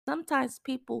sometimes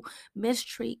people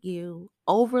mistreat you,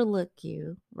 overlook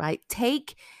you, right?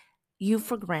 Take you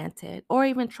for granted, or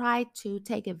even try to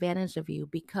take advantage of you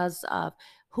because of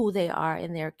who they are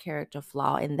and their character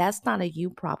flaw. And that's not a you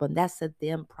problem, that's a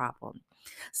them problem.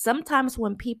 Sometimes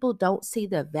when people don't see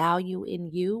the value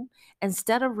in you,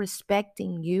 instead of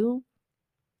respecting you,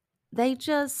 they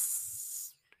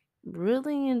just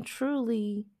really and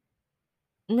truly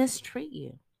mistreat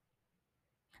you.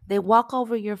 They walk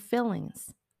over your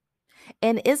feelings.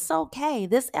 And it's okay.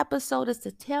 This episode is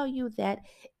to tell you that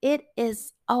it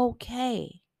is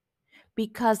okay,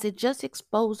 because it just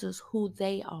exposes who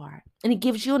they are. And it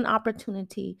gives you an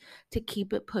opportunity to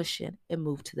keep it pushing and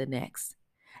move to the next.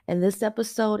 And this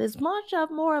episode is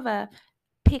more of a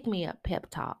pick me up pep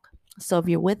talk. So if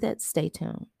you're with it, stay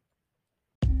tuned.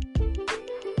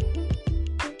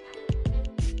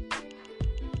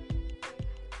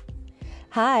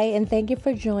 Hi, and thank you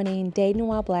for joining Dating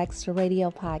While Black's radio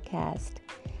podcast.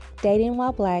 Dating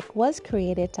While Black was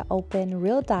created to open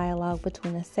real dialogue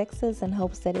between the sexes in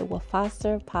hopes that it will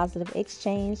foster positive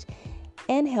exchange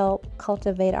and help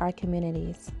cultivate our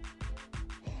communities.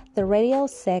 The radio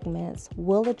segments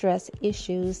will address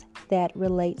issues that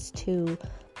relates to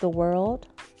the world,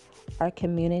 our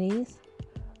communities,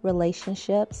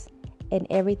 relationships, and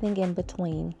everything in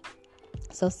between.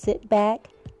 So sit back,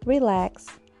 relax,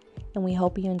 and we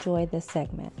hope you enjoy this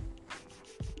segment.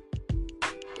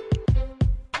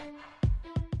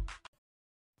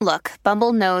 Look,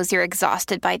 Bumble knows you're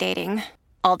exhausted by dating.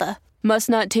 All the must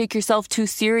not take yourself too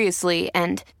seriously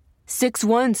and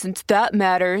 6'1" since that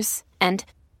matters. And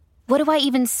what do I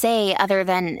even say other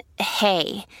than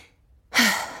hey?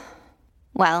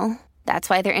 Well, that's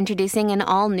why they're introducing an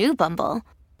all-new Bumble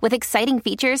with exciting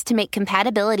features to make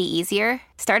compatibility easier,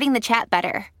 starting the chat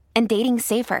better, and dating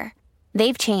safer.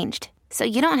 They've changed, so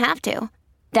you don't have to.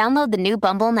 Download the new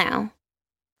Bumble now.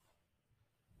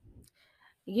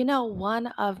 You know, one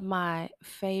of my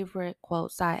favorite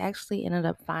quotes I actually ended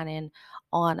up finding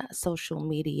on social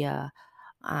media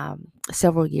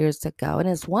several years ago, and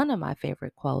it's one of my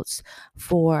favorite quotes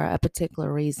for a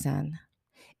particular reason.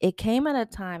 It came at a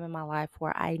time in my life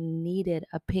where I needed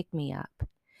a pick me up.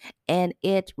 And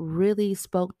it really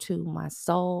spoke to my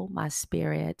soul, my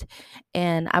spirit.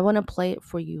 And I want to play it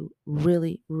for you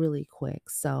really, really quick.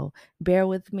 So bear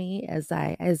with me as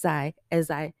I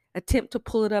attempt to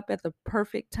pull it up at the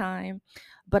perfect time.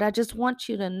 But I just want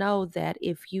you to know that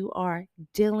if you are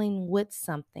dealing with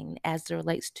something as it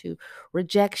relates to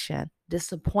rejection,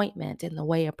 disappointment in the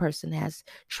way a person has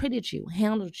treated you,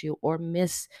 handled you, or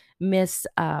miss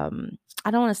I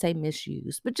don't want to say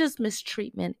misuse, but just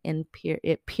mistreatment in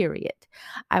period.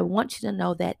 I want you to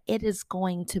know that it is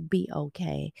going to be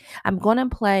okay. I'm going to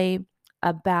play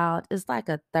it's like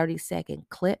a 30-second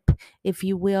clip, if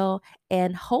you will,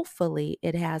 and hopefully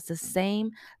it has the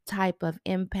same type of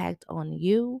impact on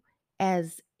you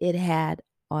as it had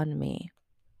on me.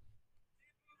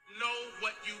 Know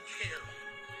what you care,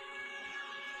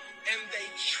 and they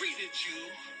treated you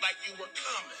like you were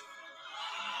common.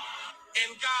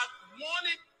 And God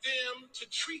wanted them to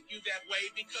treat you that way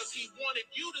because he wanted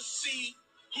you to see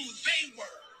who they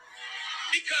were.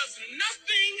 Because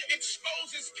nothing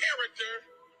exposes character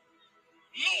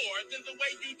more than the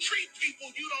way you treat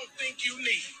people you don't think you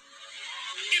need.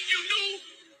 If you knew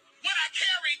what I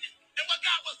carried and what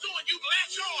God was doing, you'd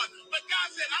latch on. But God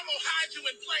said, I'm going to hide you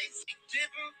in place. He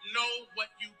didn't know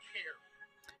what you carried.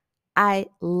 I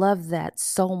love that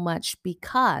so much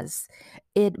because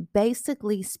it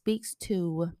basically speaks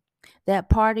to that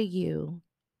part of you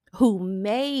who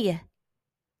may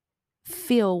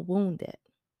feel wounded.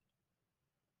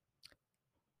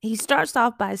 He starts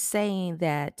off by saying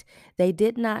that they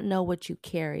did not know what you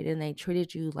carried and they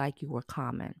treated you like you were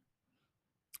common.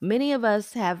 Many of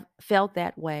us have felt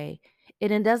that way,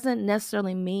 and it doesn't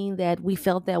necessarily mean that we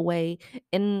felt that way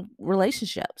in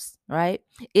relationships, right?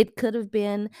 It could have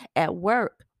been at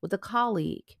work with a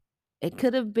colleague. It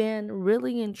could have been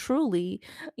really and truly,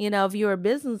 if you're a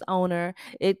business owner,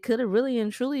 it could have really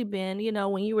and truly been,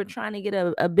 when you were trying to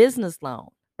get a business loan,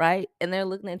 right? And they're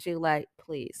looking at you like,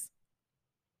 please.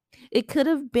 It could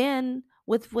have been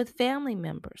with family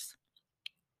members.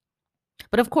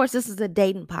 But of course, this is a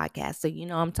dating podcast, so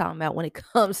I'm talking about when it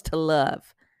comes to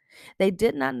love. They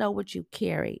did not know what you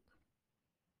carried,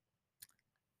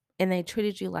 and they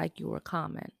treated you like you were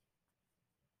common.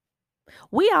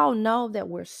 We all know that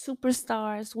we're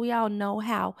superstars. We all know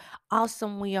how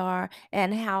awesome we are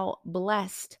and how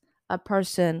blessed a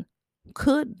person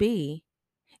could be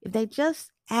if they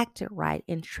just acted right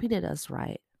and treated us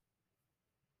right.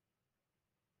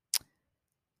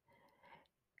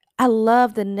 I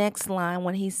love the next line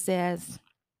when he says,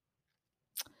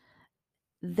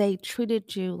 they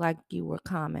treated you like you were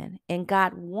common. And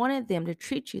God wanted them to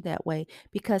treat you that way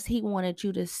because He wanted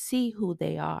you to see who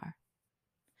they are.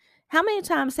 How many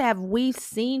times have we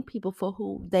seen people for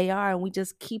who they are and we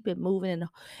just keep it moving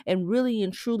and really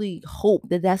and truly hope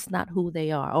that that's not who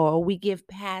they are, or we give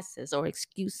passes or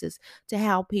excuses to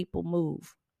how people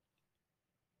move?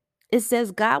 It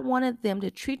says God wanted them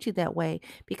to treat you that way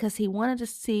because He wanted to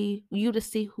see you to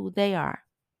see who they are.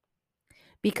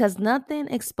 Because nothing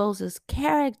exposes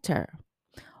character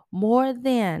more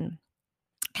than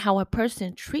how a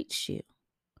person treats you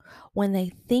when they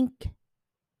think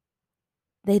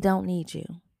they don't need you.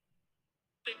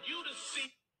 That you to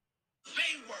see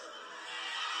they were.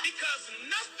 Because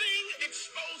nothing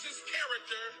exposes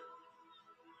character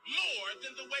more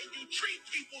than the way you treat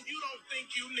people you don't think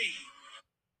you need.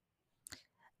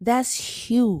 That's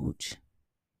huge.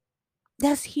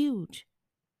 That's huge.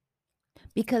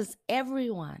 Because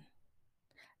everyone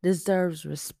deserves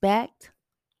respect,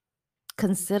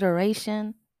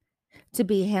 consideration, to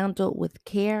be handled with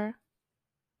care.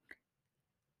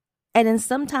 And then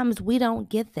sometimes we don't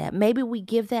get that. Maybe we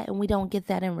give that and we don't get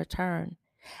that in return.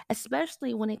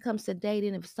 Especially when it comes to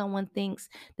dating, if someone thinks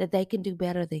that they can do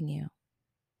better than you.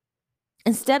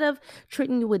 Instead of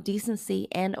treating you with decency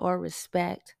and or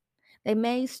respect, they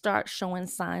may start showing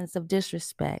signs of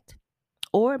disrespect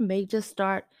or may just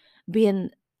start being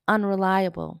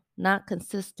unreliable, not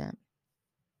consistent.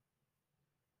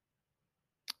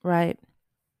 Right?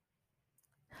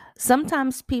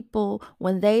 Sometimes people,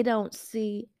 when they don't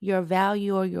see your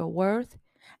value or your worth,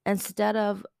 instead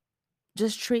of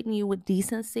just treating you with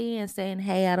decency and saying,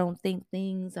 hey, I don't think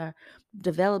things are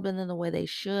developing in the way they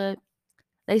should,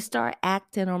 they start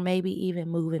acting or maybe even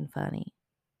moving funny.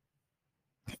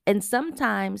 And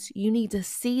sometimes you need to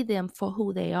see them for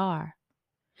who they are,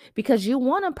 because you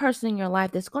want a person in your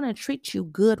life that's going to treat you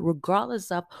good regardless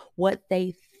of what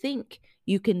they think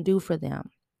you can do for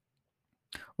them,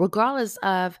 regardless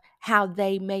of how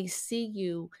they may see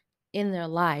you in their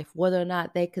life, whether or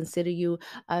not they consider you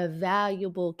a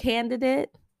valuable candidate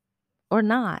or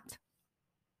not.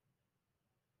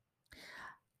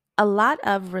 A lot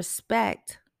of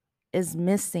respect is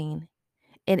missing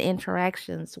in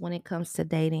interactions when it comes to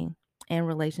dating and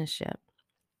relationship.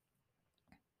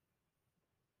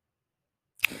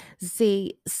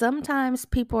 See, sometimes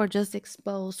people are just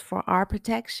exposed for our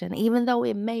protection, even though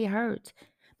it may hurt.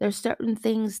 There's certain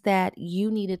things that you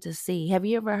needed to see. Have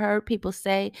you ever heard people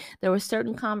say there were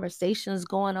certain conversations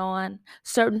going on,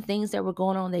 certain things that were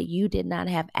going on that you did not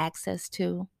have access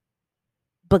to,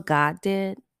 but God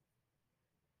did,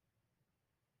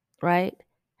 right?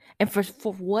 And for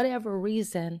whatever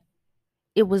reason,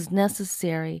 it was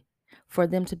necessary for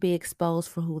them to be exposed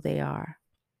for who they are.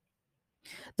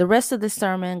 The rest of the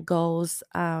sermon goes,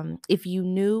 if you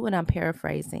knew, and I'm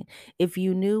paraphrasing, if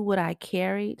you knew what I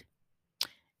carried,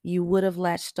 you would have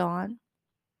latched on.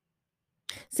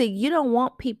 See, you don't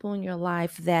want people in your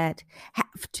life that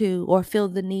have to or feel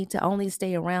the need to only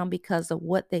stay around because of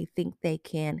what they think they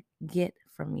can get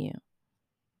from you.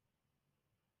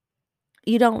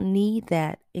 You don't need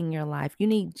that in your life. You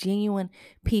need genuine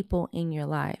people in your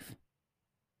life.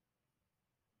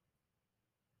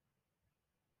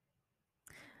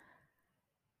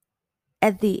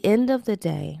 At the end of the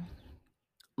day,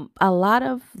 a lot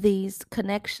of these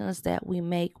connections that we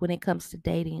make when it comes to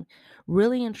dating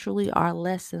really and truly are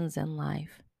lessons in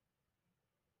life.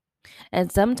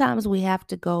 And sometimes we have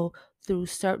to go through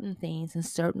certain things and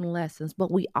certain lessons,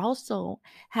 but we also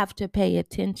have to pay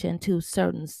attention to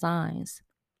certain signs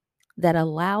that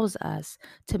allows us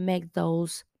to make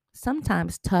those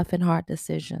sometimes tough and hard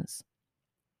decisions.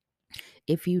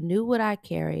 If you knew what I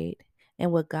carried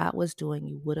and what God was doing,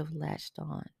 you would have latched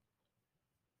on.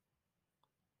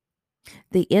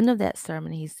 The end of that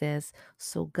sermon, he says,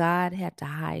 so God had to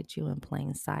hide you in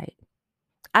plain sight.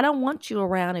 I don't want you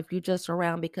around if you're just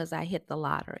around because I hit the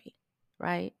lottery,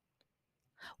 right?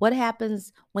 What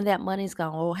happens when that money's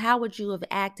gone? Or how would you have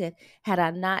acted had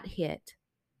I not hit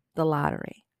the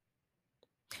lottery?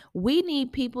 We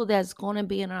need people that's going to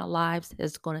be in our lives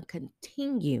that's going to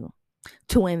continue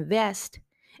to invest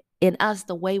in us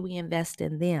the way we invest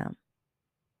in them.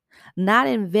 Not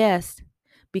invest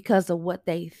because of what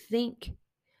they think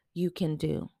you can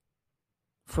do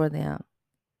for them.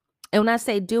 And when I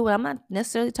say do it, I'm not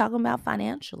necessarily talking about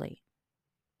financially,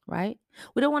 right?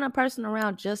 We don't want a person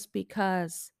around just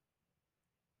because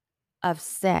of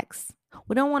sex.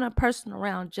 We don't want a person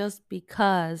around just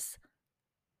because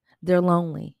they're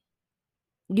lonely.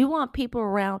 You want people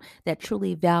around that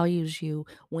truly values you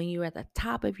when you're at the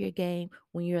top of your game,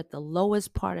 when you're at the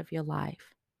lowest part of your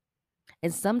life.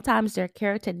 And sometimes their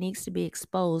character needs to be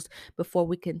exposed before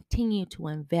we continue to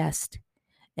invest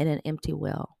in an empty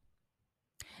well.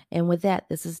 And with that,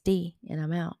 this is Dee, and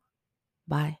I'm out.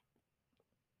 Bye.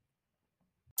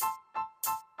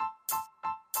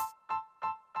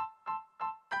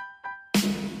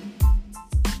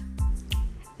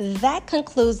 That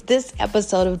concludes this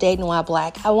episode of Dating While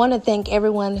Black. I want to thank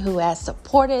everyone who has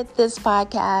supported this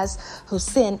podcast, who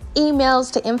sent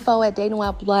emails to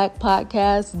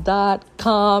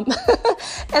info@datingwhileblackpodcast.com,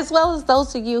 as well as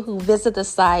those of you who visit the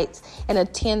site and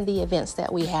attend the events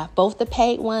that we have, both the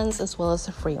paid ones as well as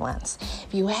the free ones.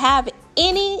 If you have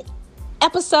any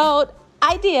episode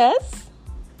ideas,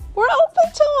 we're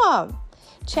open to them.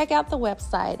 Check out the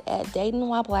website at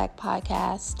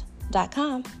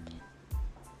datingwhileblackpodcast.com.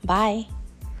 Bye.